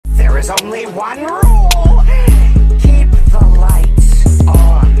is only one rule. Keep the lights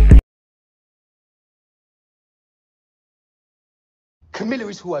on. Camilla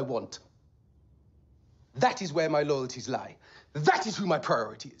is who I want. That is where my loyalties lie. That is who my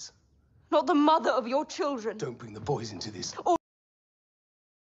priority is. Not the mother of your children. Don't bring the boys into this.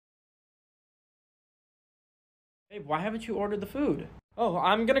 Babe, why haven't you ordered the food? Oh,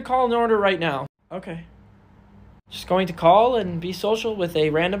 I'm gonna call an order right now. Okay. Just going to call and be social with a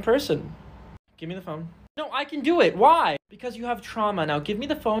random person. Give me the phone. No, I can do it. Why? Because you have trauma. Now give me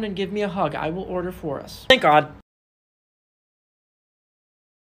the phone and give me a hug. I will order for us. Thank God.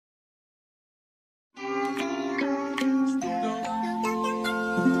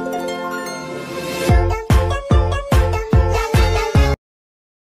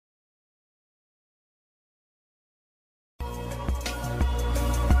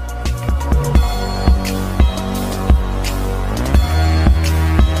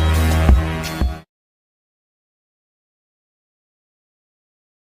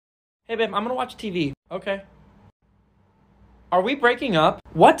 Hey, babe, I'm gonna watch TV. Okay. Are we breaking up?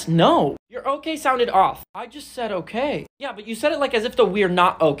 What? No. Your okay sounded off. I just said okay. Yeah, but you said it like as if though we're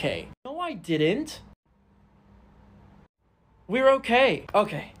not okay. No, I didn't. We're okay.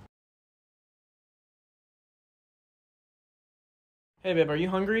 Okay. Hey, babe, are you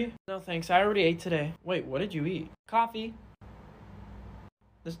hungry? No, thanks. I already ate today. Wait, what did you eat? Coffee.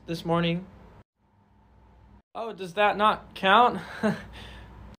 This morning. Oh, does that not count?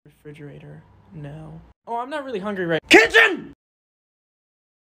 Refrigerator. No. Oh, I'm not really hungry right. Kitchen!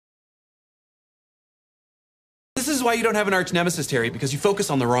 This is why you don't have an arch nemesis, Terry, because you focus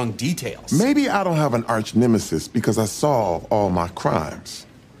on the wrong details. Maybe I don't have an arch nemesis because I solve all my crimes.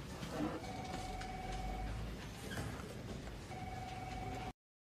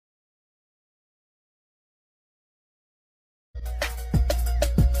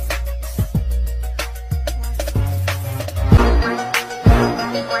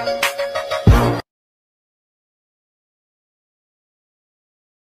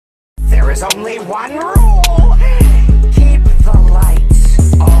 There is only one rule. Keep the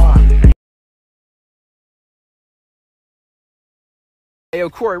lights on. Hey, yo,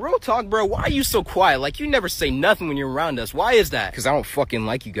 Corey, real talk, bro. Why are you so quiet? Like, you never say nothing when you're around us. Why is that? Because I don't fucking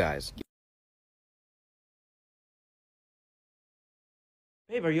like you guys.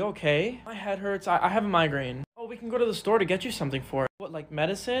 Babe, are you okay? My head hurts. I have a migraine. Oh, we can go to the store to get you something for it. What, like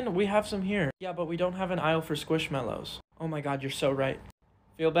medicine? We have some here. Yeah, but we don't have an aisle for squishmallows. Oh my God, you're so right.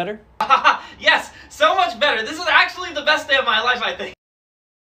 Feel better? Yes, so much better. This is actually the best day of my life, I think.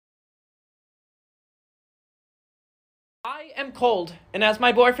 I am cold, and as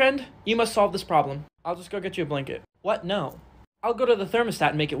my boyfriend, you must solve this problem. I'll just go get you a blanket. What? No. I'll go to the thermostat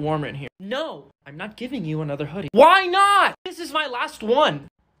and make it warmer in here. No, I'm not giving you another hoodie. Why not? This is my last one.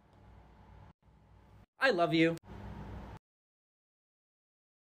 I love you.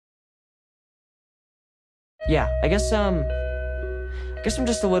 Yeah, I guess I'm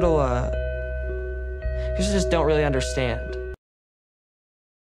just a little, I guess I just don't really understand.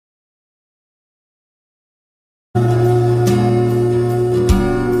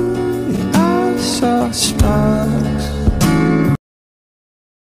 I saw sparks.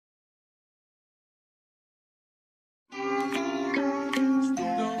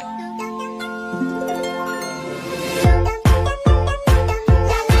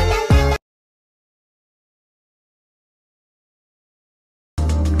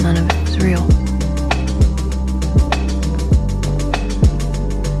 None of it was real.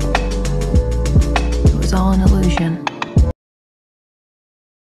 It was all an illusion.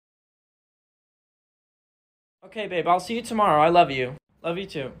 Okay, babe, I'll see you tomorrow. I love you. Love you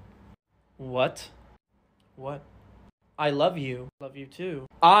too. What? What? I love you. Love you too.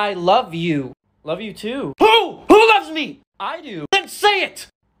 I love you. Love you too. Who? Who loves me? I do. Then say it!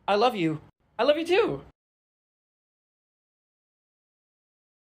 I love you. I love you too.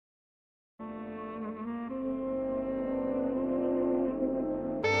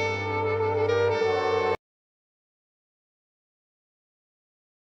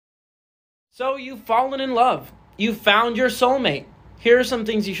 So you've fallen in love. You found your soulmate. Here are some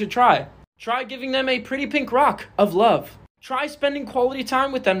things you should try. Try giving them a pretty pink rock of love. Try spending quality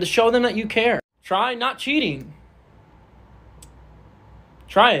time with them to show them that you care. Try not cheating.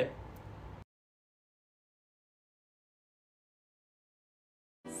 Try it.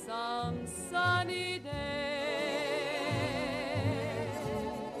 Some sunny day.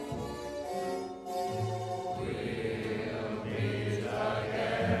 We'll meet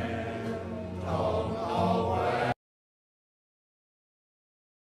again. Don't know where.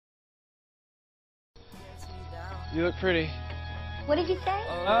 You look pretty. What did you say?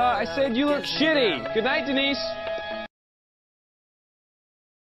 I said you look shitty. Good night, Denise.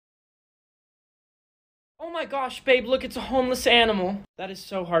 Oh my gosh, babe, look, it's a homeless animal. That is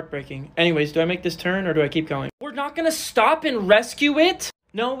so heartbreaking. Anyways, do I make this turn or do I keep going? We're not gonna stop and rescue it?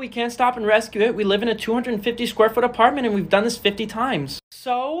 No, we can't stop and rescue it. We live in a 250 square foot apartment and we've done this 50 times.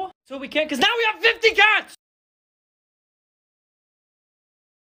 So we can't, because now we have 50 cats!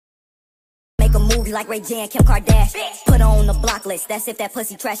 Make a movie like Ray J and Kim Kardashian. Put her on the block list. That's if that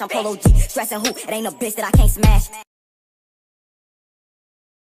pussy trash. I'm Polo G. Stressing who? It ain't a bitch that I can't smash.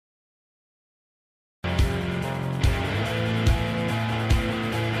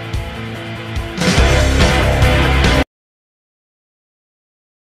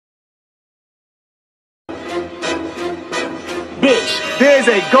 Bitch, there's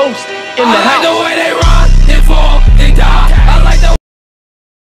a ghost in the house. I like the way they run, they fall, they die. I like the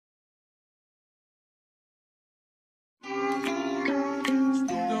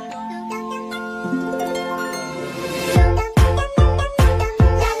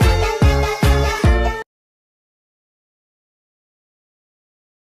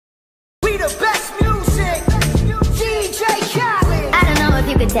We the best music, DJ Khaled. I don't know if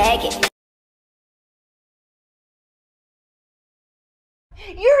you could take it.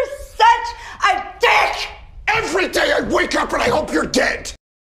 You're such a dick! Every day I wake up and I hope you're dead!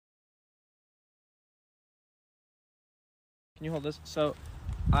 Can you hold this? So,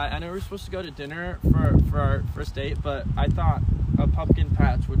 I know we're supposed to go to dinner for our first date, but I thought a pumpkin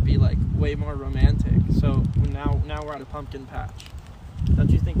patch would be like way more romantic. So now we're at a pumpkin patch. Don't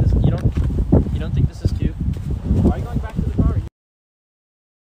you think this? You don't think this is cute? Why are you going back to the car?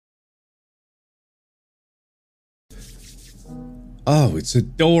 Oh, it's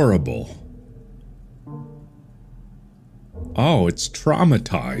adorable. Oh, it's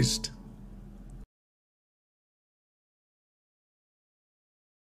traumatized.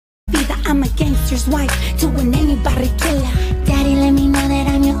 I'm a gangster's wife to an anybody killer. Daddy, let me know that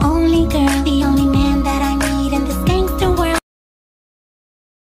I'm your only girl, the only man that I need in this gangster world.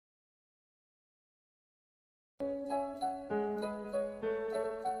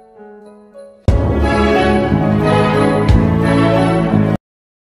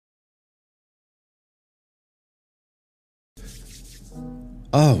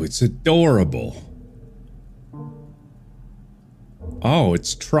 Oh, it's adorable. Oh,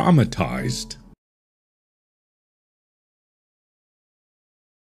 it's traumatized.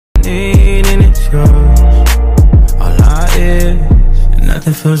 And it's yours. All I is, and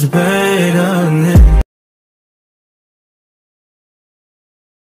nothing feels better than this.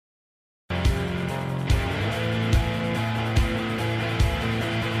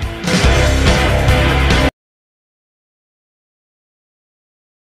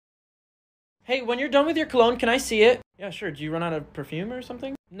 Hey, when you're done with your cologne, can I see it? Yeah, sure. Do you run out of perfume or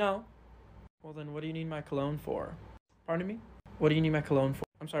something? No. Well, then what do you need my cologne for? Pardon me? What do you need my cologne for?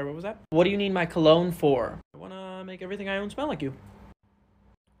 I'm sorry, what was that? What do you need my cologne for? I want to make everything I own smell like you.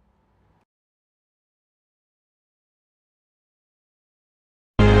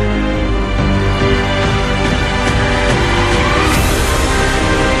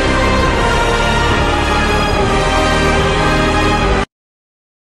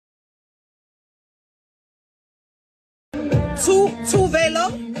 Two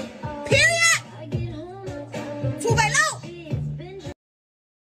velo. Period. Two velo.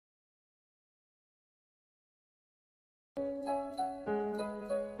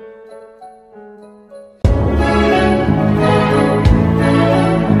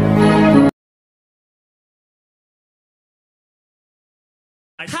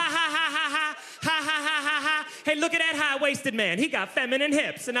 Ha ha ha ha ha ha ha ha ha ha. Hey, look at that high-waisted man. He got feminine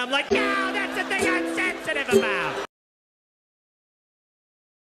hips. And I'm like, no, that's the thing I'm sensitive about.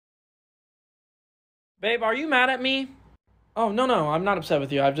 Babe, are you mad at me? Oh, no, I'm not upset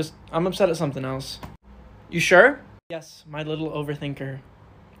with you. I'm upset at something else. You sure? Yes, my little overthinker.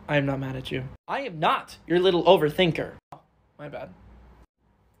 I am not mad at you. I am not your little overthinker. Oh, my bad.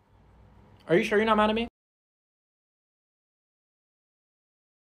 Are you sure you're not mad at me?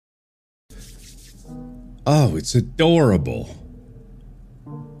 Oh, it's adorable.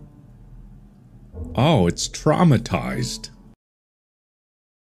 Oh, it's traumatized.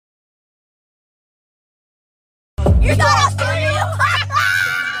 You thought I was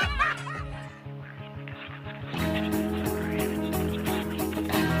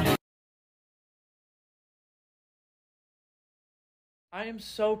I am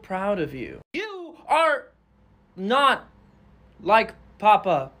so proud of you. You are not like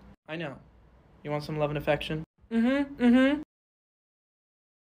Papa. I know. You want some love and affection? Mm-hmm.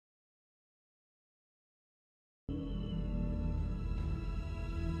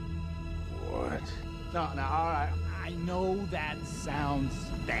 No, all right. I know that sounds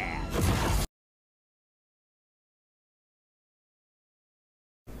bad.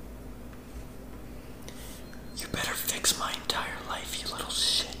 You better fix my entire life, you little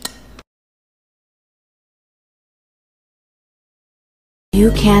shit.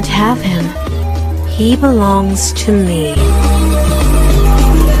 You can't have him. He belongs to me.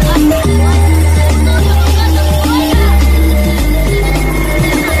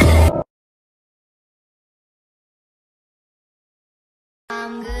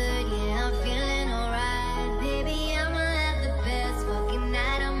 I'm good, yeah, I'm feeling alright. Baby, I'ma have the best fucking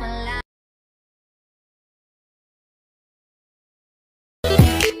night of my life.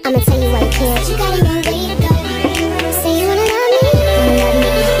 I'ma tell you why you can't. You got a long way to go. Say you wanna love me,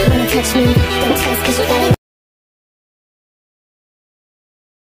 wanna touch me, don't trust 'cause you gotta.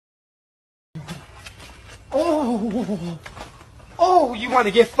 Oh, you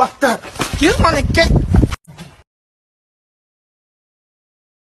wanna get fucked up. You wanna get...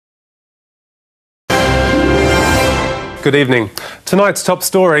 Good evening. Tonight's top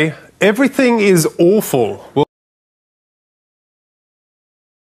story, everything is awful. Well,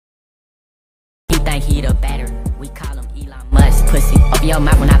 He think he the better. We call him Elon Musk. Pussy. Open your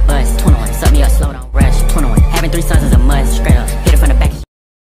mouth when I bust. 21. Suck me up slow, don't rush. 21. Having 3 sons is a must. Straight up. Hit it from the back.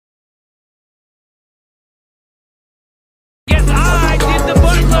 Yes, I did the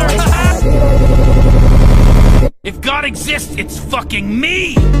butler. If God exists, it's fucking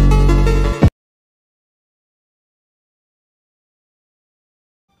me.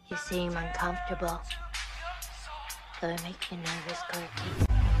 You seem uncomfortable. Does it make you nervous, Corky?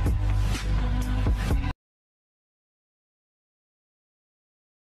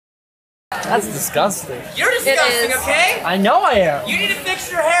 That's disgusting. You're disgusting, okay? I know I am. You need to fix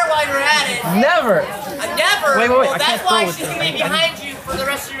your hair while you're at it. Never. Never? Wait, Well, I that's can't why throw she's it. gonna be behind you for the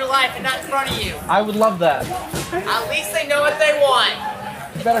rest of your life and not in front of you. I would love that. At least they know what they want.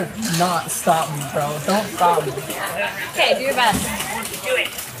 You better not stop me, bro. Don't stop me. Okay, do your best. Do it.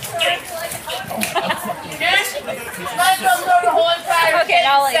 Do it. Might as well throw the whole entire Okay,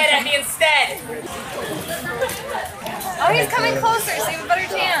 now let set you at me instead. Oh, he's coming closer, so you have a better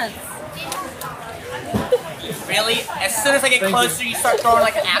chance. Really? As soon as I get closer, you start throwing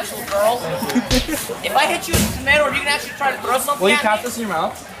like an actual girl? If I hit you in the middle, are you gonna actually try to throw something Will you at cap me? this in your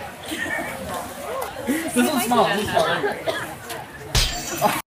mouth? This one's small. This one's small.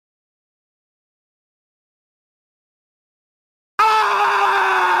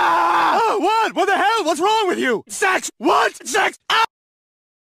 Ah! What? What the hell? What's wrong with you? Sex! What? Sex! Ah!